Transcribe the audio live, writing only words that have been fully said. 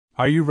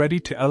Are you ready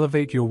to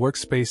elevate your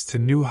workspace to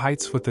new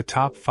heights with the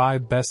top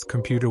 5 best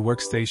computer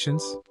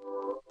workstations?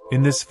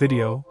 In this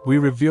video, we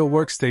reveal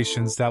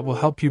workstations that will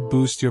help you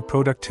boost your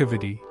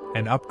productivity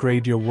and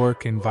upgrade your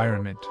work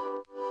environment.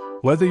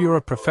 Whether you're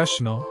a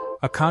professional,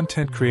 a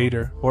content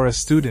creator, or a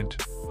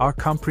student, our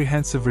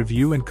comprehensive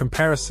review and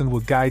comparison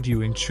will guide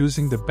you in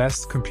choosing the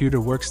best computer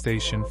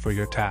workstation for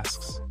your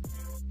tasks.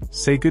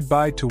 Say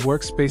goodbye to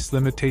workspace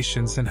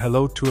limitations and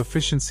hello to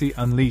efficiency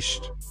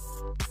unleashed.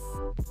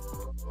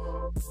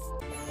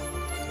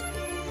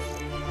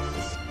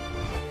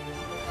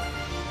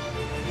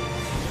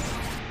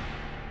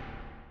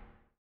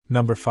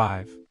 Number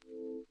 5.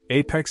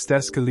 Apex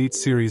Desk Elite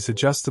Series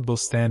Adjustable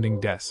Standing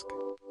Desk.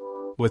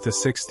 With a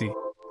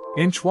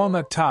 60-inch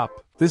walnut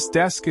top, this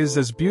desk is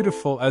as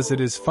beautiful as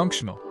it is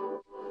functional.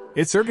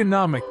 Its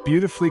ergonomic,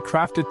 beautifully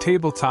crafted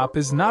tabletop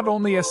is not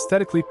only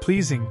aesthetically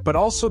pleasing but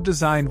also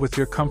designed with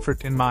your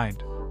comfort in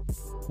mind.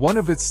 One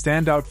of its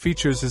standout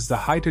features is the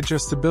height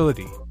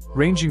adjustability,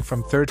 ranging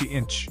from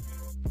 30-inch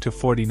to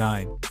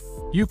 49.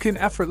 You can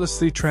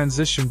effortlessly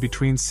transition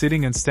between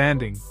sitting and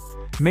standing,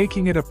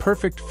 making it a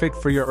perfect fit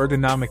for your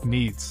ergonomic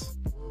needs.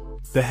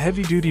 The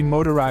heavy-duty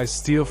motorized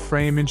steel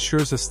frame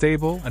ensures a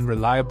stable and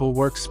reliable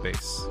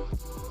workspace.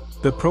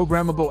 The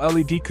programmable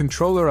LED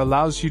controller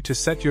allows you to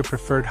set your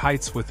preferred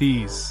heights with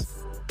ease.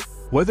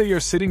 Whether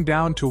you're sitting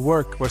down to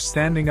work or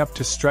standing up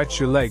to stretch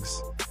your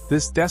legs,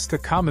 this desk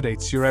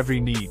accommodates your every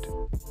need.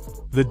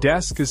 The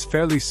desk is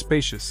fairly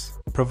spacious,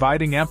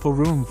 providing ample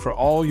room for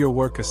all your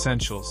work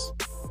essentials.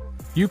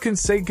 You can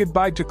say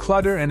goodbye to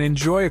clutter and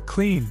enjoy a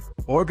clean,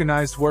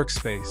 organized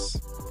workspace.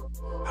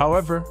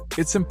 However,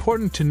 it's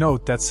important to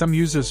note that some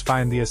users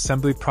find the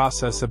assembly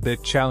process a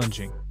bit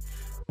challenging.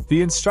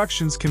 The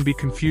instructions can be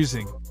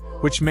confusing,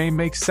 which may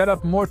make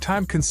setup more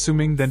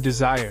time-consuming than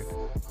desired.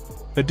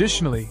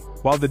 Additionally,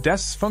 while the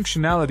desk's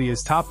functionality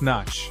is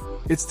top-notch,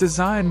 its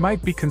design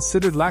might be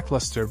considered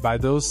lackluster by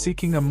those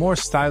seeking a more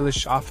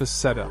stylish office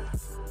setup.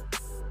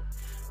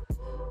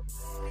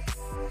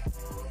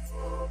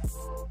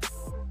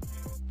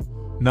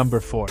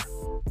 Number 4.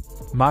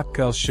 Mach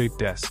L-Shaped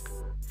Desk.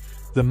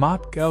 The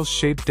Mach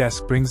L-Shaped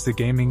desk brings the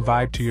gaming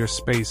vibe to your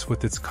space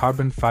with its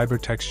carbon fiber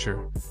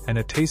texture and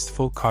a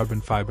tasteful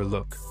carbon fiber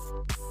look.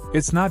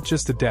 It's not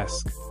just a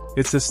desk,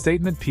 it's a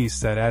statement piece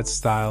that adds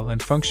style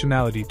and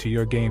functionality to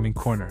your gaming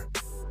corner.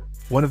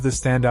 One of the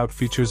standout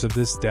features of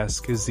this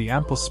desk is the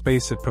ample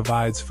space it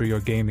provides for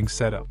your gaming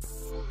setup.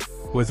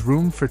 With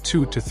room for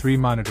 2 to 3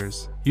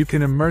 monitors, you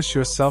can immerse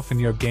yourself in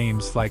your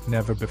games like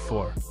never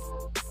before.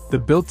 The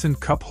built-in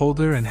cup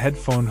holder and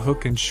headphone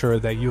hook ensure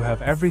that you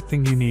have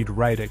everything you need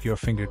right at your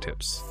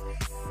fingertips.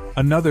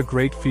 Another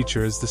great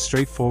feature is the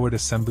straightforward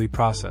assembly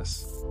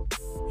process.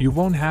 You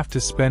won't have to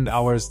spend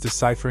hours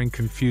deciphering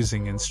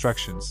confusing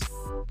instructions.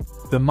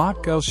 The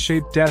Mach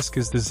L-Shaped desk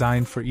is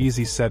designed for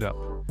easy setup,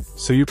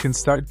 so you can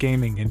start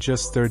gaming in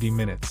just 30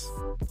 minutes.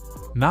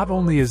 Not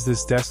only is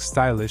this desk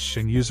stylish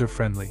and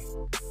user-friendly,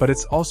 but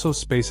it's also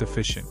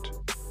space-efficient.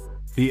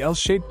 The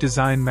L-shaped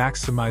design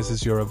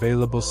maximizes your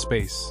available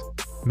space,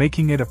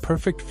 making it a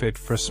perfect fit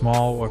for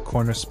small or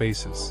corner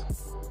spaces.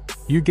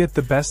 You get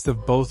the best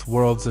of both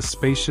worlds: a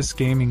spacious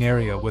gaming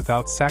area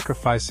without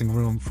sacrificing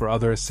room for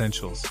other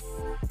essentials.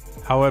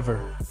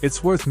 However,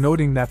 it's worth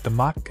noting that the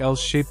Mach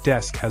L-shaped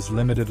desk has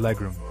limited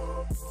legroom.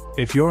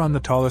 If you're on the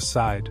taller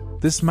side,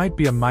 this might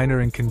be a minor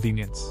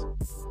inconvenience.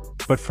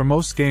 But for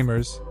most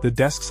gamers, the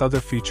desk's other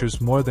features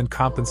more than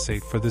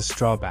compensate for this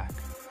drawback.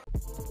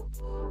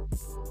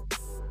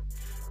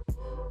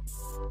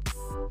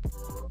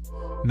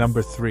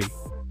 Number 3.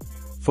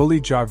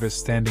 Fully Jarvis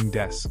Standing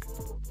Desk.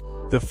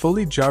 The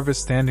Fully Jarvis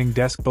Standing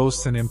Desk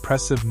boasts an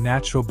impressive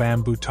natural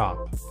bamboo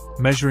top,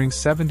 measuring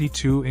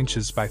 72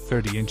 inches by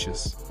 30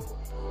 inches.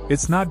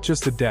 It's not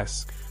just a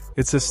desk,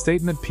 it's a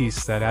statement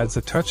piece that adds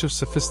a touch of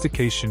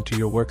sophistication to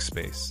your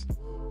workspace.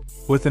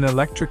 With an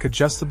electric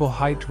adjustable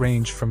height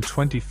range from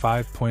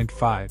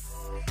 25.5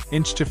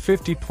 inch to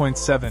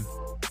 50.7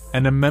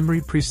 and a memory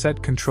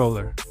preset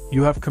controller,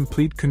 you have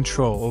complete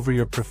control over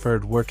your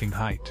preferred working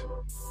height.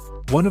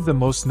 One of the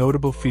most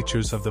notable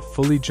features of the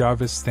Fully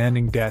Jarvis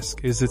Standing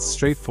Desk is its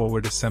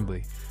straightforward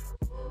assembly.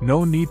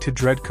 No need to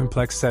dread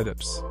complex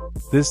setups.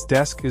 This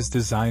desk is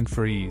designed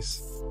for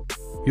ease.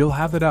 You'll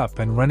have it up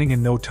and running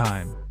in no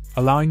time,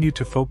 allowing you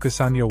to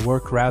focus on your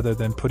work rather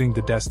than putting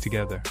the desk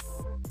together.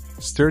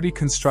 Sturdy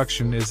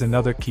construction is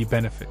another key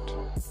benefit.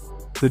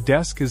 The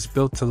desk is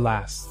built to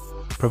last,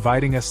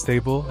 providing a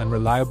stable and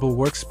reliable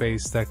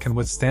workspace that can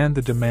withstand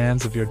the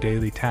demands of your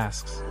daily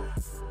tasks.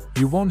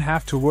 You won't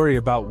have to worry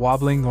about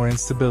wobbling or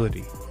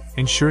instability,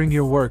 ensuring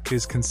your work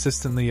is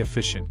consistently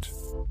efficient.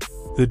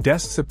 The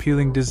desk's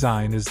appealing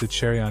design is the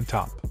cherry on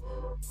top.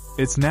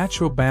 Its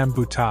natural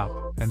bamboo top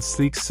and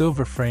sleek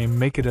silver frame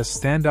make it a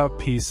standout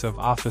piece of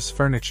office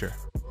furniture.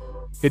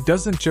 It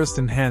doesn't just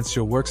enhance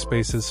your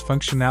workspace's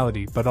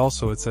functionality but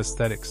also its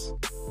aesthetics.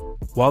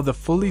 While the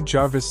Fully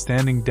Jarvis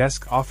Standing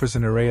Desk offers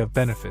an array of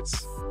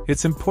benefits,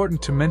 it's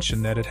important to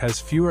mention that it has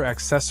fewer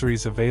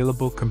accessories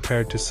available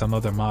compared to some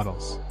other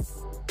models.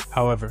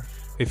 However,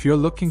 If you're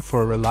looking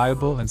for a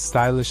reliable and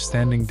stylish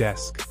standing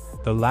desk,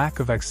 the lack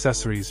of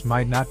accessories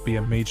might not be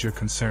a major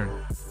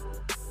concern.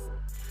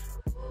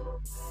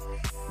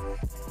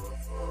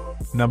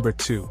 Number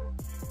 2.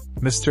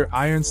 Mr.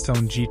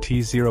 Ironstone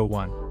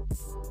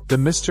GT01. The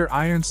Mr.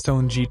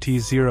 Ironstone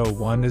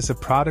GT01 is a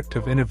product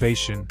of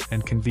innovation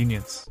and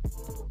convenience.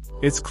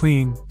 Its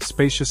clean,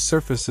 spacious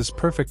surface is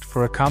perfect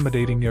for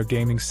accommodating your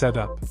gaming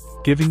setup,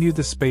 giving you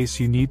the space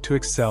you need to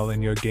excel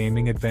in your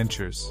gaming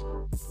adventures.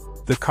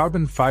 The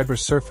carbon fiber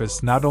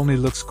surface not only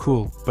looks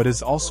cool but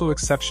is also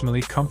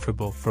exceptionally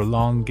comfortable for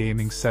long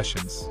gaming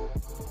sessions.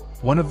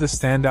 One of the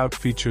standout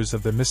features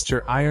of the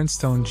Mr.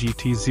 Ironstone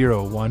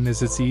GT01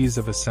 is its ease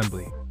of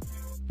assembly.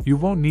 You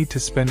won't need to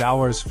spend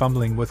hours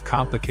fumbling with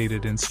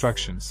complicated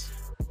instructions.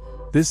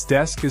 This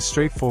desk is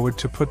straightforward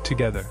to put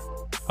together,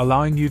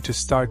 allowing you to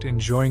start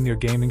enjoying your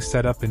gaming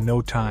setup in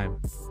no time.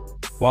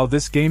 While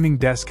this gaming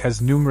desk has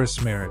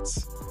numerous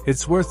merits,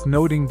 it's worth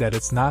noting that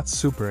it's not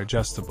super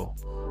adjustable.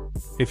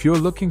 If you're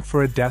looking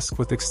for a desk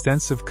with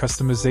extensive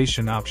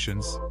customization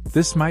options,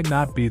 this might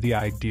not be the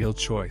ideal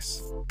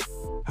choice.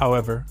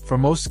 However, for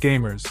most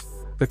gamers,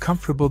 the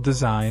comfortable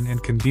design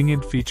and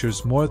convenient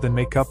features more than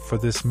make up for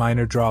this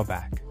minor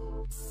drawback.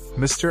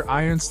 Mr.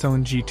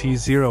 Ironstone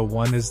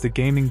GT01 is the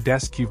gaming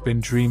desk you've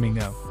been dreaming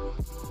of.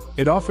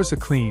 It offers a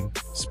clean,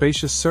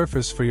 spacious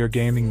surface for your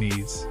gaming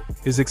needs,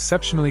 is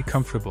exceptionally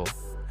comfortable,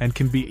 and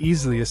can be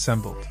easily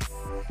assembled.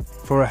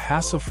 For a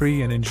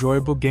hassle-free and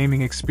enjoyable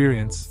gaming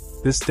experience,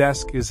 this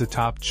desk is a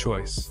top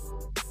choice.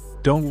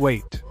 Don't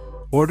wait.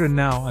 Order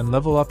now and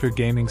level up your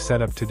gaming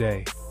setup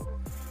today.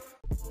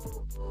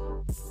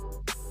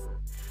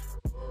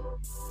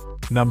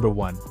 Number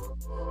 1.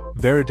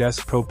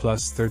 Veridesk Pro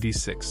Plus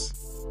 36.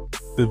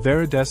 The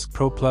Veridesk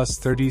Pro Plus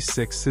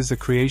 36 is a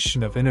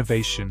creation of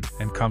innovation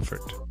and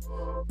comfort.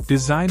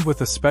 Designed with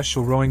a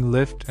special rowing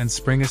lift and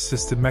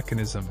spring-assisted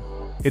mechanism,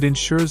 it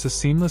ensures a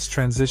seamless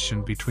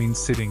transition between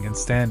sitting and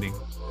standing.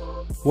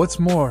 What's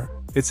more,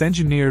 it's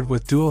engineered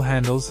with dual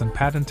handles and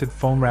patented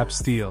foam-wrap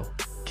steel,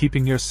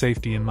 keeping your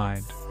safety in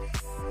mind.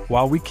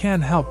 While we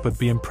can't help but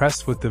be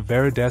impressed with the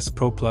Veridesk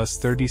Pro Plus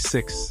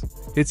 36,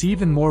 it's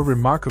even more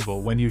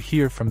remarkable when you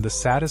hear from the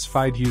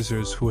satisfied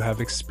users who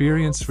have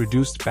experienced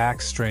reduced back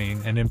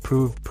strain and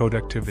improved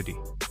productivity.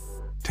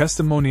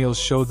 Testimonials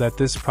show that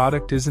this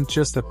product isn't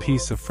just a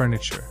piece of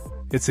furniture,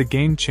 it's a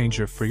game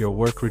changer for your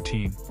work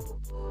routine.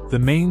 The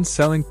main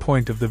selling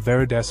point of the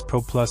Veridesk Pro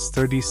Plus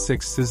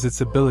 36 is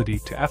its ability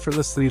to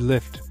effortlessly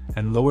lift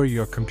and lower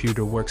your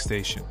computer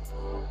workstation.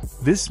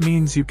 This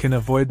means you can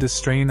avoid the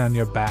strain on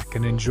your back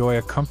and enjoy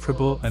a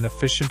comfortable and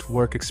efficient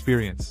work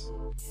experience.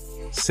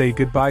 Say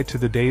goodbye to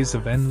the days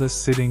of endless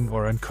sitting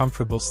or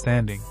uncomfortable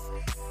standing.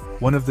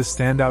 One of the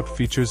standout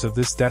features of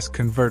this desk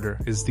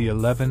converter is the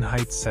 11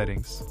 height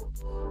settings.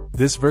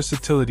 This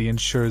versatility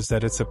ensures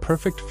that it's a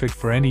perfect fit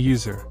for any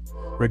user,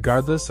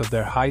 regardless of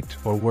their height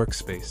or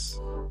workspace.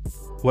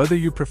 Whether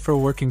you prefer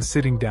working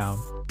sitting down,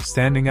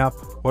 standing up,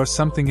 or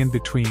something in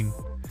between,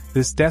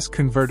 this desk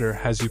converter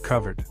has you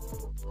covered.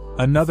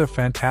 Another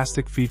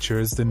fantastic feature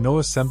is the no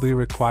assembly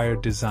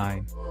required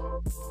design.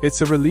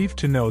 It's a relief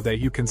to know that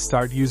you can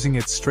start using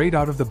it straight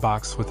out of the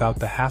box without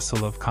the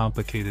hassle of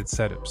complicated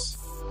setups.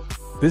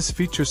 This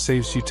feature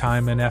saves you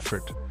time and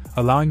effort,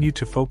 allowing you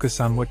to focus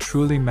on what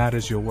truly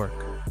matters: your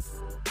work.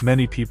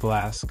 Many people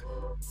ask,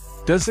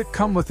 does it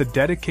come with a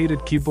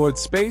dedicated keyboard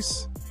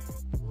space?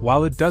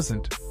 While it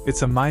doesn't,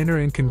 it's a minor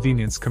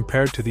inconvenience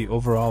compared to the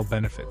overall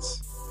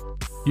benefits.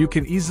 You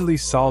can easily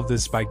solve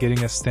this by getting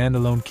a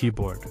standalone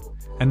keyboard,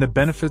 and the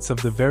benefits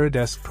of the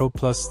Veridesk Pro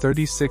Plus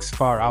 36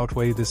 far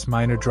outweigh this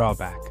minor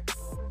drawback.